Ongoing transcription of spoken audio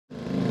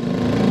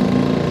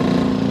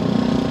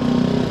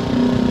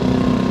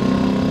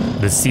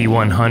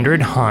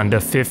C100, Honda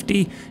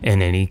 50,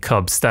 and any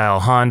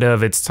Cub-style Honda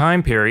of its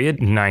time period,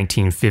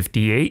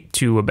 1958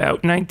 to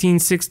about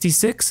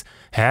 1966,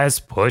 has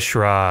push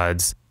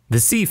rods. The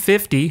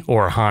C50,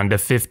 or Honda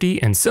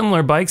 50, and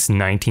similar bikes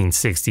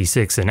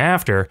 1966 and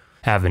after,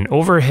 have an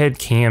overhead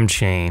cam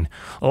chain.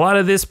 A lot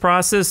of this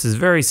process is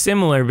very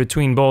similar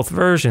between both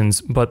versions,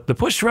 but the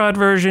pushrod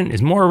version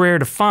is more rare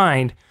to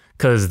find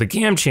because the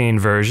cam chain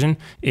version,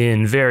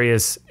 in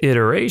various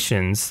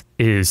iterations,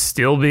 is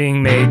still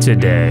being made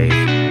today.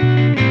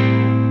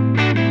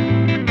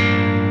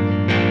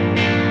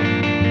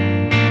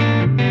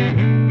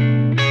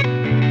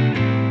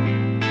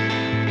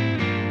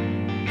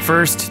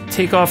 First,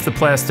 take off the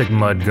plastic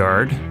mud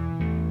guard.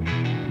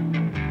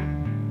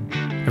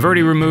 I've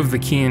already removed the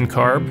key and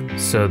carb,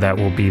 so that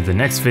will be the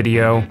next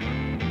video.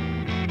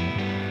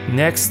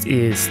 Next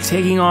is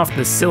taking off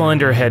the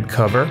cylinder head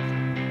cover.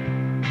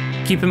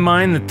 Keep in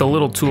mind that the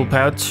little tool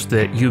pouch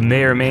that you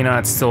may or may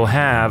not still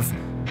have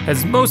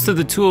has most of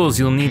the tools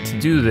you'll need to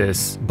do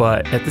this,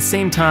 but at the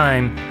same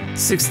time,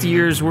 60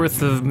 years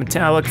worth of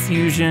metallic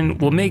fusion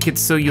will make it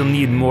so you'll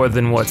need more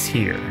than what's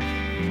here.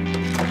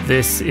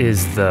 This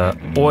is the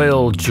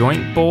oil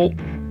joint bolt,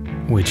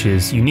 which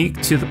is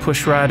unique to the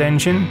pushrod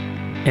engine,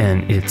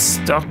 and it's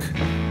stuck.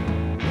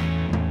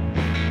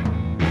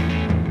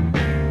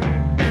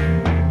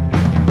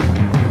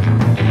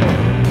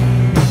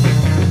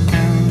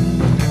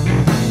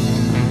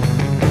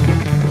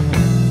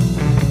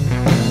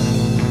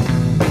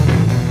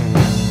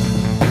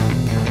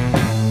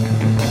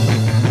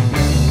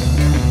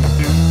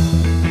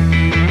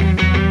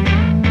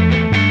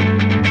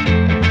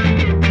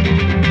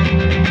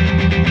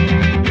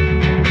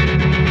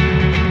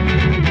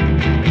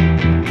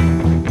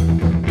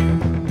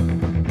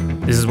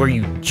 This is where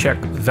you check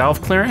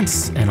valve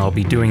clearance, and I'll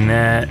be doing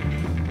that.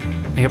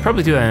 I'll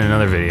probably do that in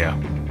another video.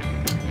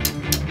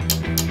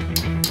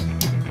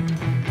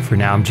 For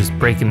now, I'm just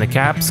breaking the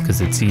caps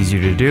because it's easier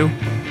to do.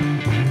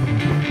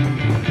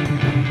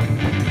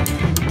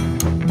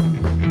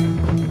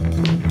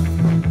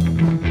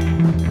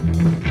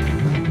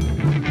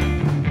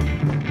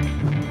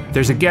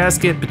 There's a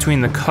gasket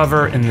between the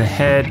cover and the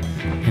head,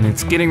 and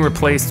it's getting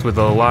replaced with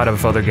a lot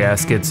of other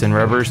gaskets and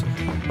rubbers.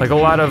 Like a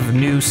lot of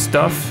new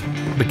stuff,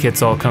 the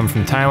kits all come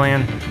from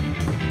Thailand,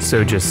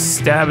 so just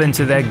stab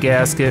into that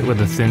gasket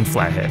with a thin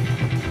flathead.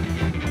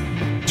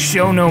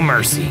 Show no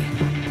mercy.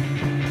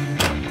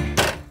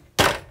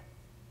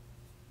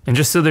 And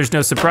just so there's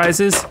no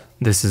surprises,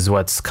 this is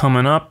what's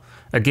coming up.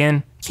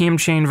 Again, cam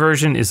chain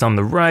version is on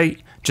the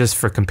right, just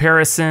for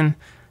comparison.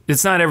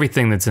 It's not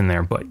everything that's in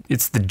there, but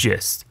it's the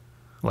gist.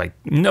 Like,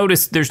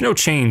 notice there's no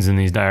chains in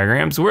these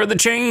diagrams. Where are the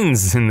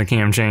chains in the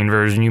cam chain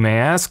version, you may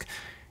ask?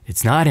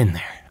 It's not in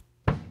there.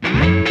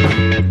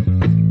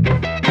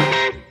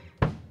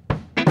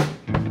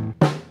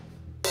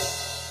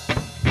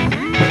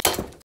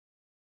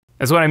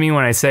 That's what I mean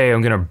when I say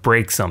I'm gonna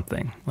break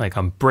something. Like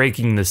I'm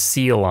breaking the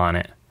seal on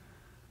it.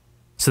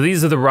 So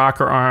these are the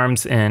rocker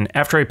arms, and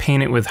after I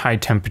paint it with high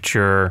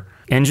temperature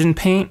engine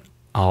paint,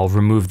 I'll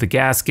remove the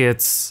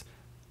gaskets.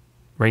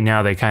 Right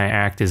now they kind of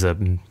act as a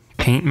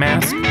paint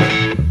mask.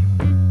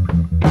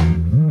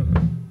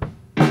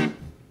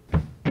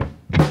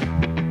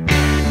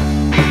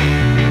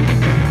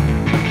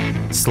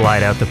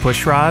 Slide out the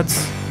push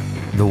rods.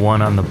 The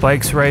one on the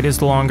bike's right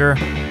is longer.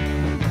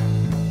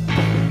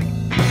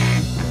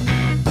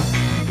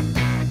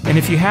 And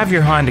if you have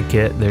your Honda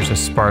kit, there's a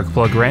spark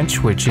plug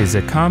wrench, which is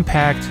a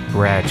compact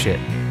ratchet.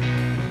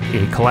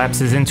 It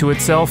collapses into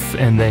itself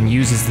and then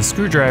uses the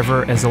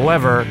screwdriver as a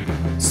lever,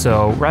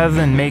 so rather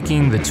than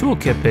making the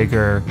toolkit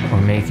bigger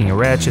or making a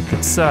ratchet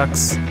that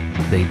sucks,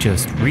 they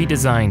just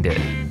redesigned it.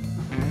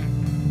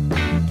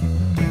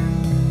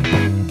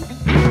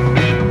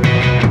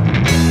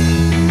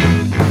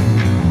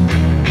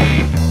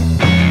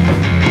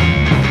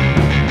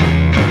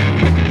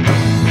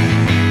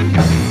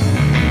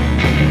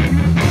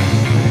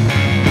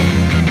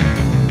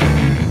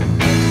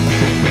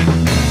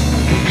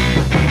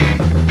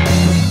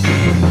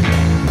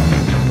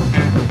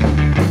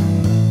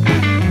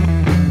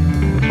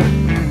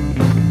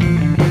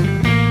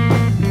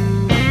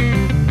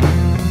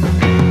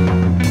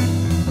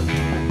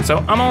 So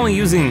I'm only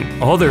using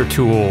other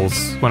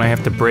tools when I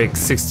have to break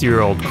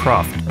 60-year-old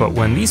cruft, but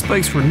when these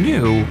bikes were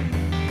new,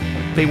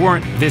 they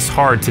weren't this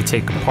hard to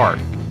take apart.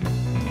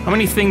 How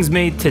many things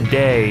made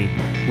today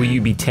will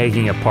you be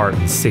taking apart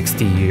in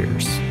 60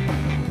 years?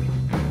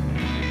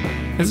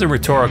 This is a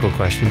rhetorical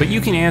question, but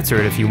you can answer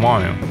it if you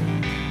want to.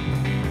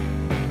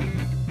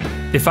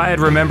 If I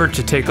had remembered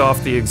to take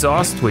off the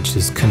exhaust, which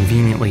is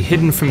conveniently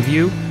hidden from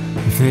view,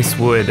 this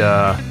would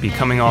be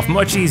coming off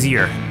much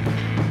easier.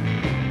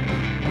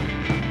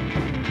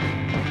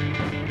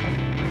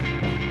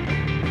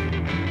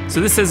 So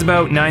this has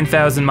about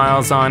 9,000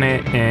 miles on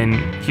it, and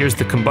here's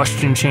the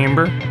combustion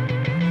chamber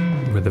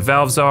where the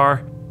valves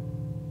are.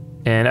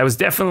 And I was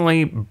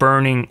definitely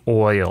burning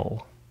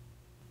oil,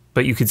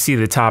 but you could see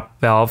the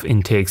top valve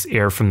intakes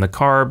air from the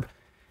carb,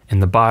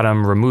 and the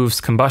bottom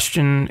removes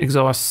combustion,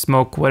 exhaust,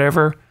 smoke,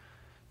 whatever.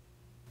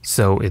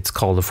 So it's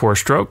called a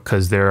 4-stroke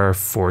because there are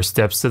 4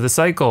 steps to the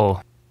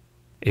cycle.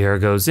 Air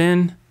goes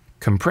in,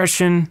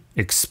 compression,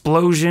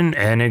 explosion,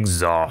 and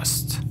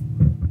exhaust.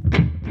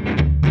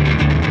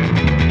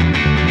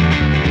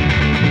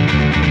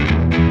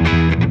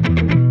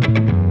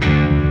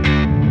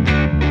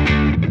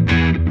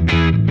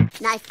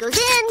 Knife goes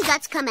in,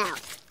 guts come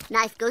out.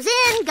 Knife goes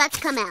in, guts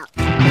come out.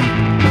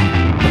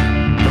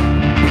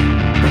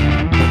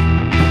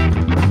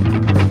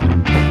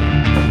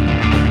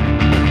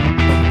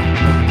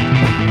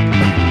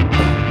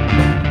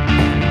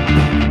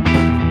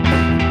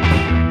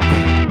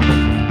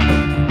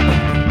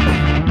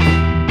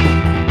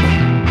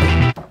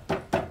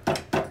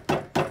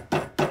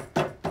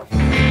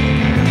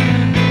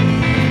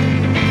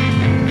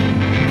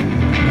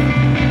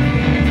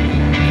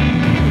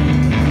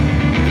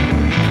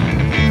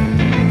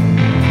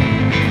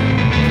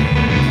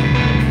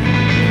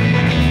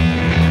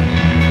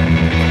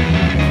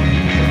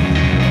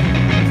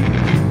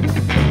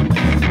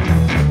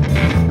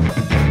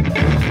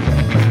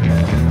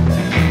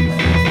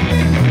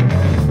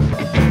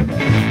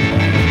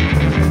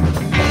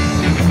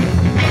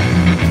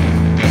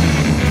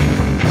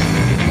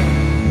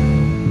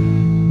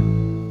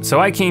 So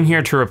I came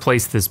here to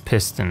replace this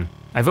piston.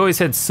 I've always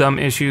had some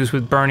issues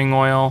with burning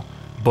oil,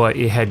 but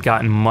it had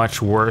gotten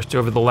much worse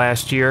over the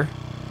last year,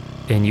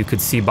 and you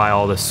could see by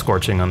all the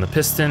scorching on the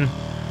piston.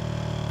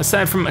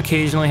 Aside from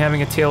occasionally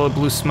having a tail of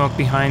blue smoke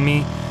behind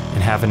me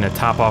and having to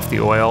top off the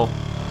oil,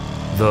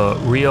 the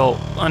real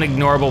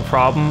unignorable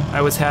problem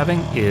I was having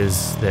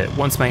is that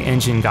once my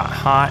engine got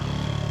hot,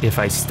 if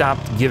I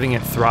stopped giving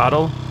it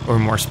throttle, or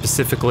more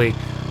specifically,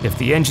 if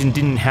the engine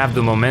didn't have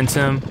the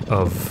momentum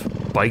of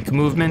bike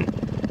movement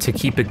to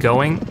keep it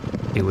going,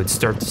 it would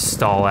start to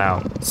stall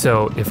out.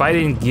 So if I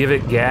didn't give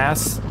it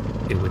gas,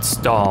 it would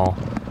stall.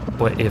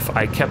 But if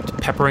I kept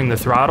peppering the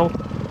throttle,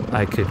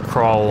 I could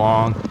crawl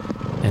along,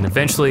 and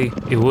eventually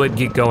it would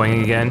get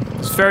going again.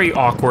 It's very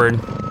awkward.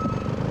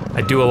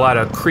 I do a lot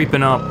of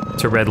creeping up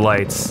to red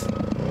lights,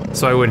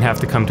 so I wouldn't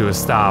have to come to a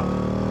stop.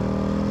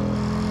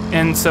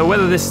 And so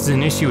whether this is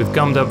an issue with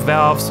gummed up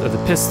valves or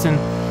the piston,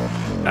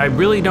 I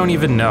really don't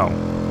even know.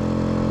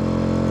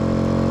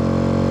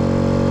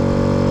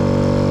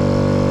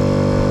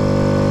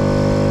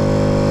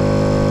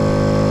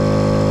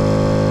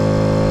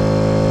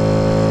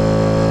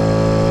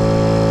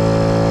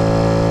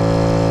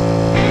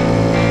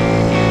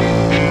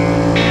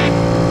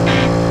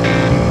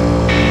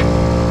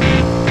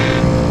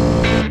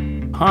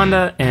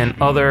 Honda and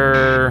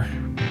other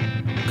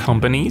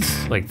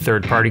companies, like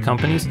third-party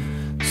companies,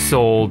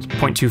 sold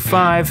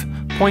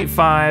 0.25, 0.5,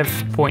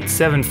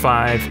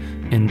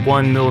 0.75, and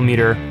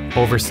 1mm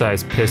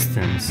oversized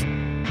pistons.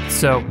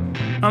 So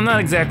I'm not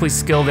exactly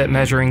skilled at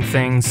measuring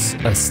things.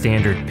 A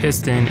standard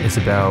piston is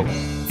about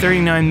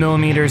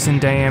 39mm in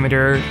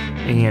diameter,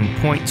 and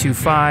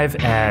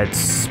 0.25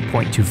 adds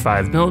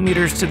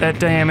 0.25mm to that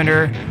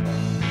diameter,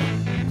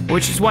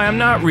 which is why I'm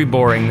not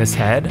reboring this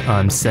head.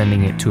 I'm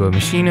sending it to a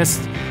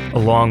machinist,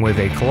 along with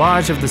a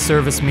collage of the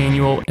service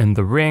manual and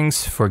the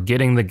rings for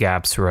getting the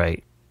gaps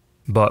right.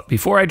 But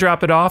before I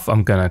drop it off,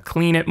 I'm gonna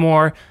clean it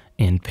more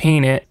and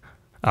paint it.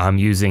 I'm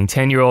using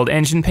 10-year-old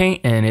engine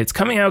paint, and it's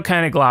coming out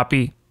kind of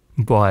gloppy,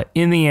 but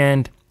in the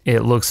end,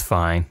 it looks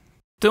fine.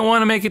 Don't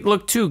want to make it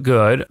look too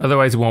good,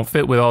 otherwise it won't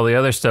fit with all the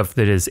other stuff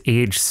that is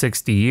aged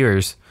 60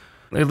 years.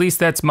 At least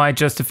that's my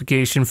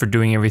justification for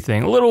doing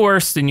everything a little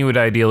worse than you would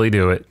ideally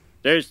do it.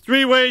 There's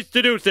 3 ways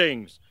to do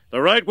things.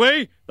 The right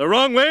way, the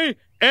wrong way,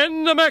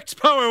 and the max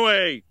power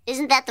way.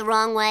 Isn't that the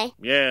wrong way?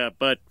 Yeah,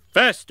 but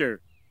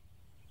faster.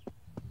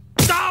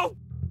 No!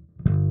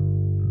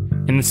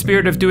 In the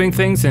spirit of doing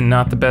things in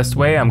not the best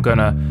way, I'm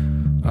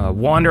gonna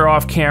wander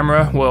off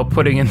camera while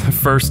putting in the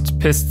first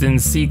piston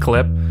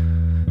C-clip.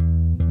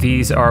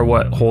 These are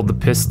what hold the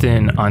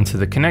piston onto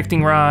the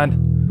connecting rod.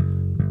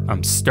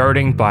 I'm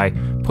starting by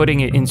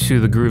putting it into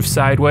the groove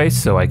sideways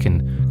so I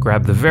can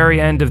grab the very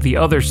end of the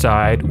other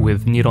side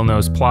with needle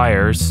nose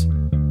pliers,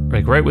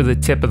 like right with the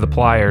tip of the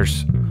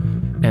pliers,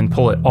 and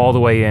pull it all the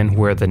way in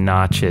where the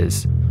notch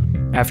is.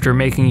 After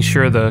making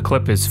sure the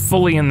clip is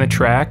fully in the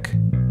track,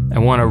 I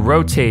want to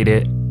rotate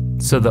it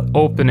so the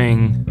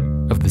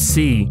opening of the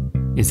C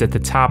is at the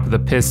top of the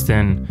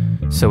piston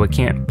so it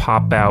can't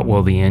pop out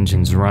while the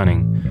engine's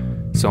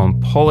running. So I'm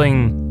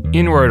pulling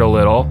inward a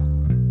little,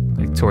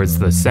 like towards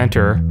the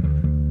center,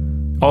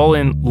 all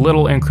in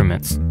little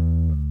increments.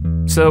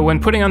 So when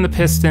putting on the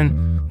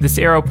piston, this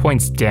arrow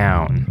points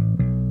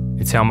down.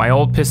 It's how my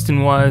old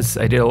piston was.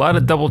 I did a lot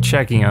of double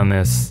checking on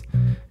this.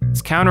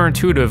 It's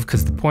counterintuitive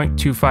because the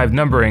 0.25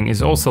 numbering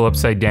is also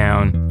upside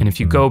down, and if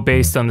you go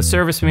based on the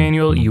service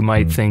manual, you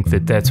might think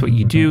that that's what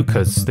you do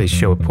because they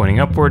show it pointing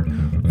upward,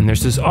 and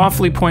there's this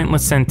awfully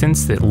pointless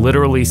sentence that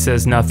literally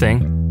says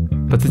nothing.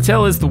 But the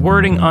tell is the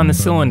wording on the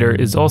cylinder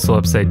is also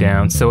upside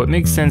down, so it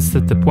makes sense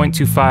that the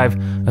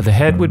 0.25 of the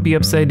head would be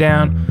upside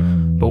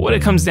down, but what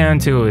it comes down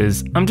to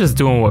is I'm just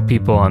doing what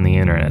people on the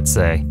internet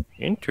say.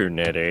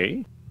 Internet,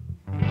 eh?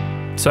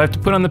 So I have to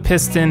put on the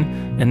piston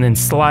and then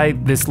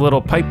slide this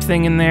little pipe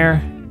thing in there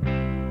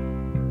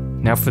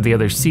Now for the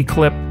other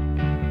C-clip.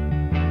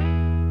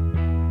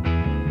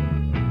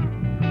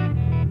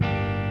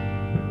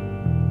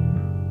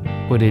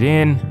 Put it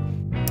in.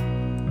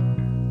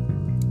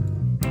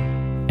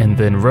 And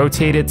then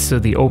rotate it so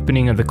the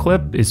opening of the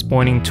clip is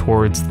pointing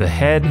towards the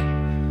head.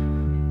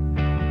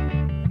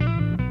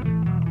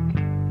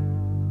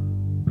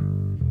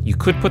 You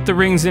could put the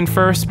rings in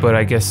first, but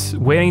I guess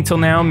waiting till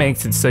now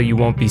makes it so you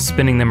won't be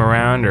spinning them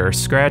around or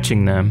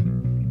scratching them.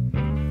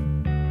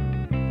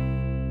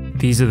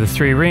 These are the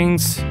 3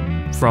 rings.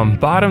 From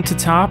bottom to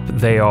top,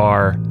 they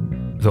are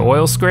the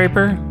oil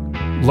scraper,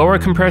 lower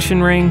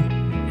compression ring,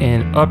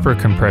 and upper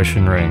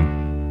compression ring.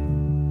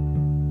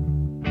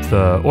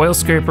 The oil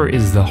scraper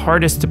is the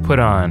hardest to put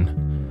on.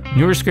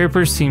 Newer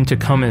scrapers seem to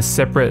come as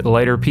separate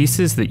lighter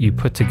pieces that you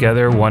put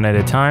together one at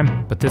a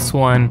time, but this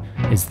one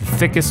is the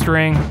thickest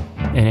ring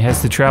and it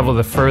has to travel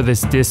the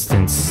furthest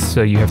distance,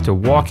 so you have to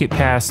walk it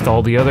past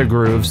all the other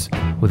grooves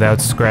without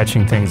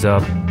scratching things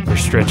up or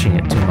stretching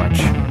it too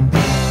much.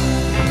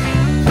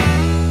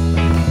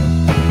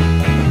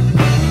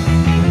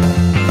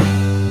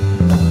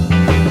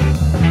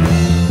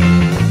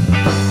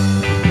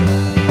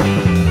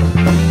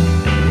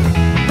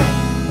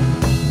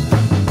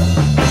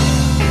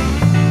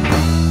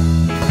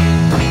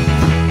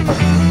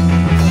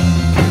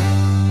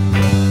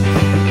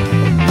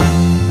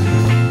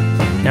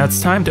 Now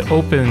it's time to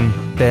open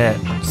that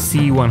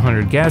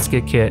C100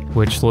 gasket kit,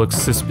 which looks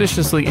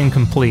suspiciously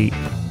incomplete,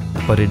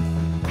 but it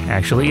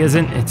actually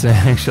isn't. It's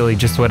actually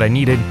just what I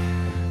needed.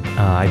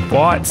 I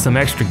bought some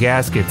extra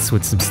gaskets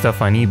with some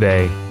stuff on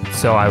eBay,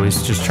 so I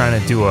was just trying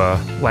to do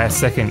a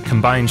last-second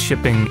combined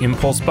shipping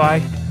impulse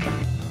buy.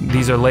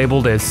 These are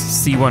labeled as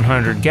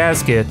C100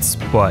 gaskets,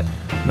 but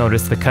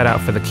notice the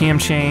cutout for the cam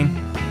chain.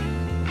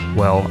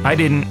 Well, I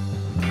didn't,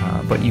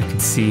 but you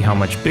can see how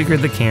much bigger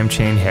the cam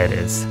chain head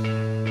is.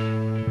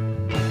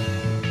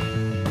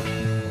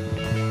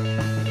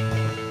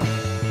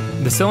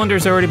 The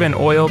cylinder's already been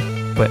oiled,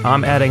 but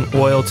I'm adding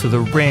oil to the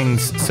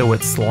rings so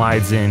it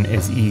slides in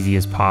as easy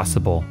as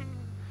possible.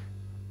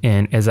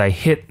 And as I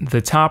hit the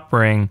top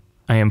ring,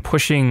 I am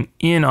pushing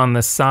in on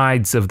the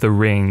sides of the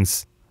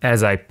rings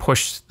as I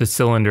push the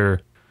cylinder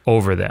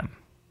over them.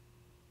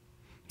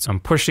 So I'm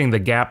pushing the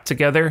gap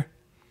together,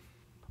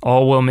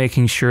 all while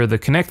making sure the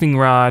connecting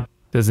rod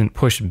doesn't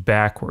push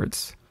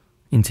backwards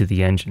into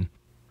the engine.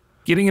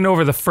 Getting it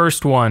over the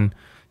first one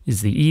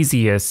is the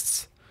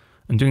easiest.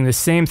 I'm doing the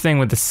same thing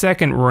with the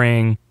second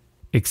ring,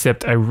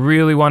 except I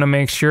really want to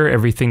make sure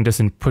everything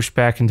doesn't push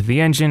back into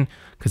the engine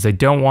because I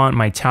don't want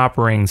my top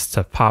rings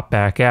to pop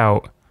back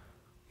out.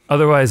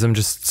 Otherwise, I'm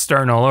just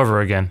starting all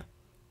over again.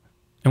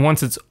 And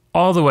once it's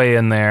all the way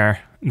in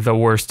there, the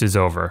worst is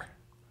over.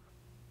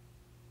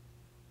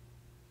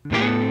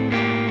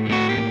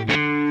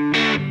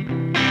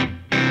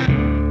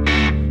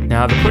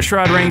 Now the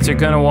pushrod rings are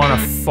going to want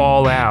to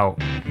fall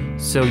out,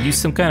 so use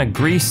some kind of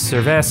grease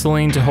or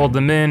Vaseline to hold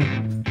them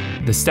in.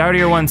 The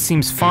stoutier one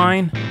seems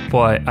fine,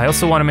 but I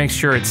also want to make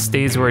sure it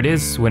stays where it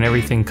is when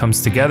everything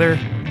comes together.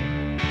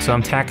 So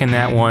I'm tacking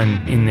that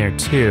one in there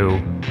too.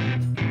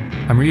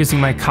 I'm reusing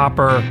my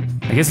copper,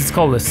 I guess it's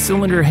called a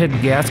cylinder head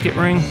gasket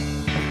ring,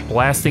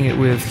 blasting it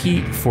with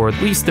heat for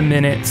at least a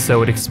minute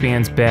so it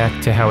expands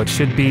back to how it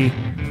should be.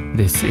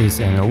 This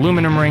is an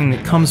aluminum ring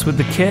that comes with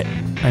the kit.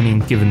 I mean,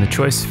 given the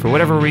choice for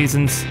whatever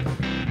reasons,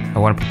 I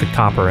want to put the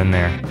copper in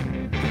there.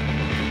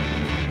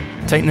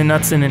 Tighten the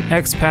nuts in an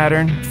X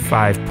pattern,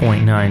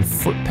 5.9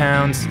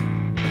 foot-pounds.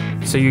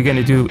 So you're going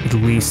to do at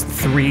least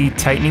 3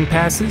 tightening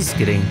passes,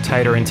 getting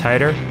tighter and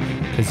tighter,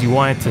 because you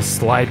want it to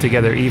slide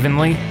together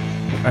evenly.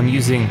 I'm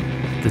using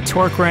the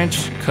torque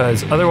wrench,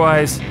 because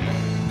otherwise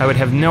I would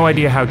have no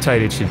idea how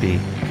tight it should be.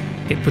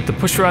 Okay, put the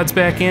push rods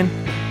back in.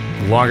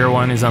 The longer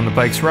one is on the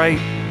bike's right.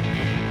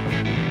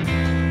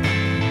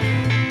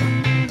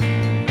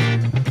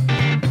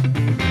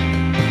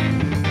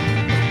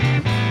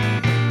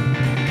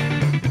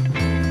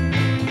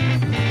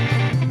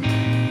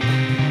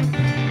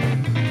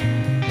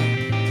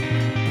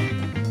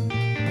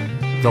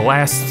 The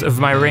last of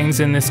my rings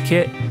in this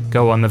kit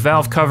go on the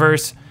valve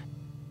covers.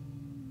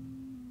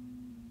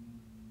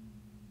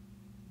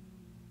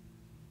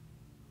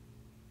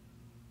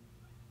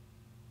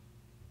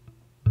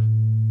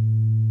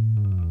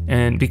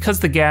 And because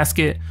the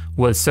gasket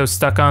was so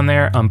stuck on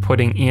there, I'm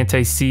putting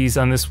anti-seize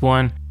on this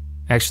one.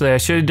 Actually, I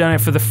should have done it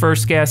for the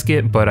first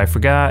gasket, but I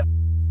forgot.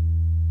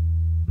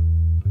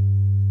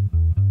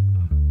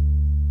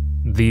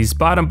 These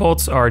bottom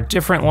bolts are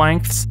different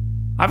lengths.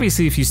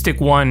 Obviously, if you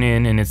stick one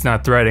in and it's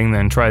not threading,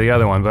 then try the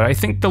other one, but I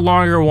think the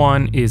longer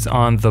one is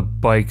on the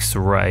bike's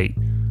right.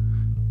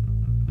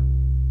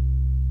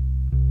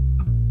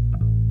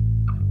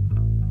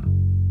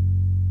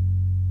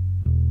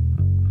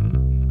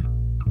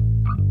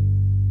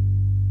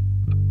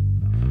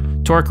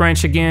 Torque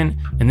wrench again,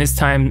 and this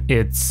time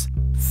it's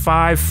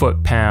 5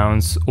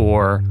 foot-pounds,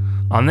 or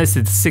on this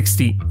it's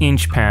 60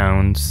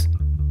 inch-pounds.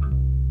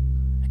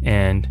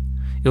 And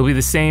it'll be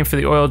the same for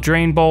the oil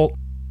drain bolt.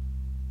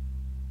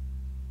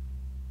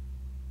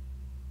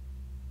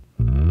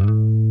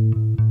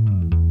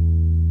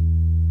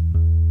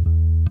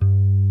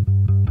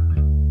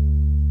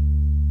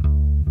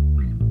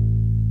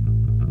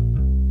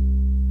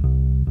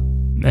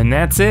 And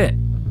that's it.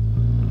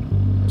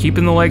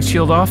 Keeping the leg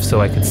shield off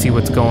so I could see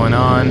what's going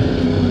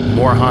on.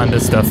 More Honda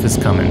stuff is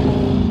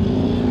coming.